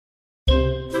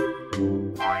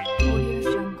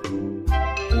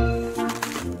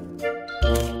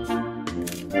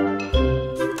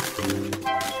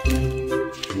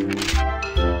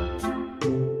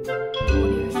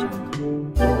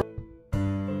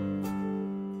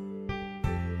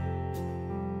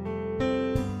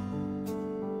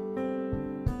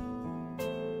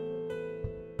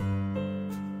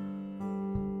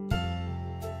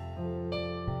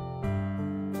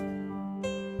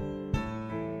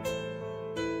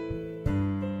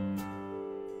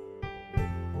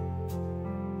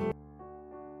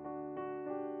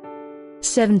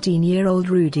17-year-old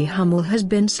Rudy Hummel has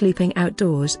been sleeping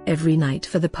outdoors every night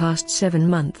for the past 7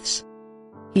 months.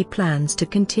 He plans to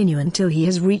continue until he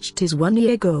has reached his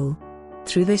 1-year goal.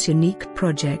 Through this unique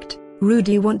project,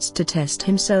 Rudy wants to test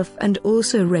himself and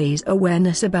also raise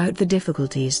awareness about the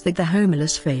difficulties that the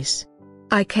homeless face.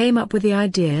 "I came up with the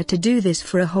idea to do this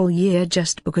for a whole year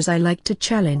just because I like to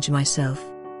challenge myself.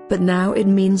 But now it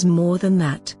means more than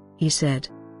that," he said.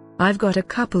 "I've got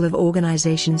a couple of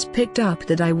organizations picked up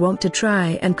that I want to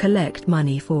try and collect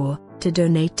money for, to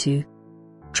donate to.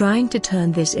 Trying to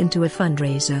turn this into a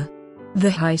fundraiser."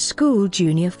 The high school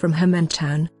junior from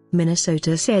Hermantown,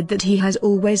 Minnesota said that he has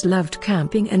always loved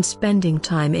camping and spending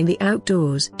time in the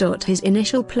outdoors. His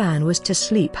initial plan was to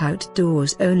sleep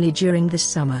outdoors only during the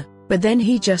summer, but then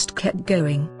he just kept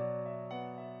going.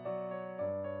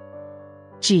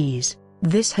 "Geez,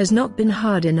 this has not been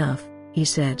hard enough," he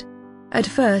said. At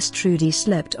first Rudy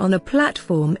slept on a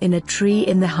platform in a tree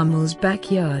in the Hummels'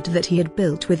 backyard that he had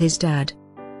built with his dad.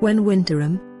 When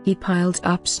winter, he piled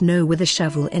up snow with a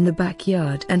shovel in the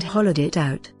backyard and hollowed it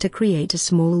out to create a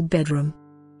small bedroom.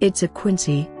 "It's a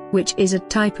quinsy, which is a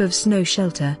type of snow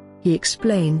shelter," he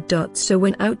explained. "So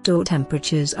when outdoor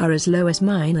temperatures are as low as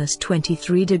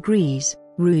 -23 degrees,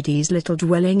 Rudy's little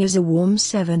dwelling is a warm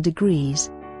 7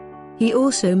 degrees. He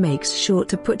also makes sure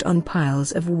to put on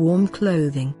piles of warm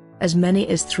clothing, as many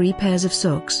as 3 pairs of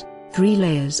socks, 3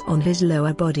 layers on his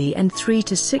lower body and 3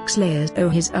 to 6 layers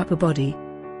on his upper body.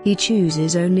 He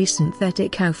chooses only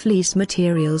synthetic cow fleece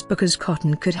materials because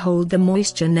cotton could hold the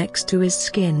moisture next to his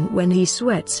skin when he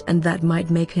sweats and that might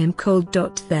make him cold.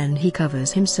 Then he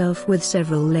covers himself with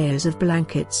several layers of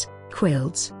blankets,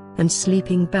 quilts, and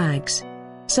sleeping bags.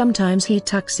 Sometimes he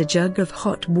tucks a jug of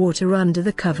hot water under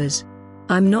the covers.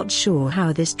 I'm not sure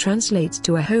how this translates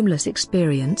to a homeless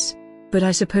experience, but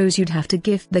I suppose you'd have to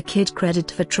give the kid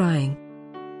credit for trying.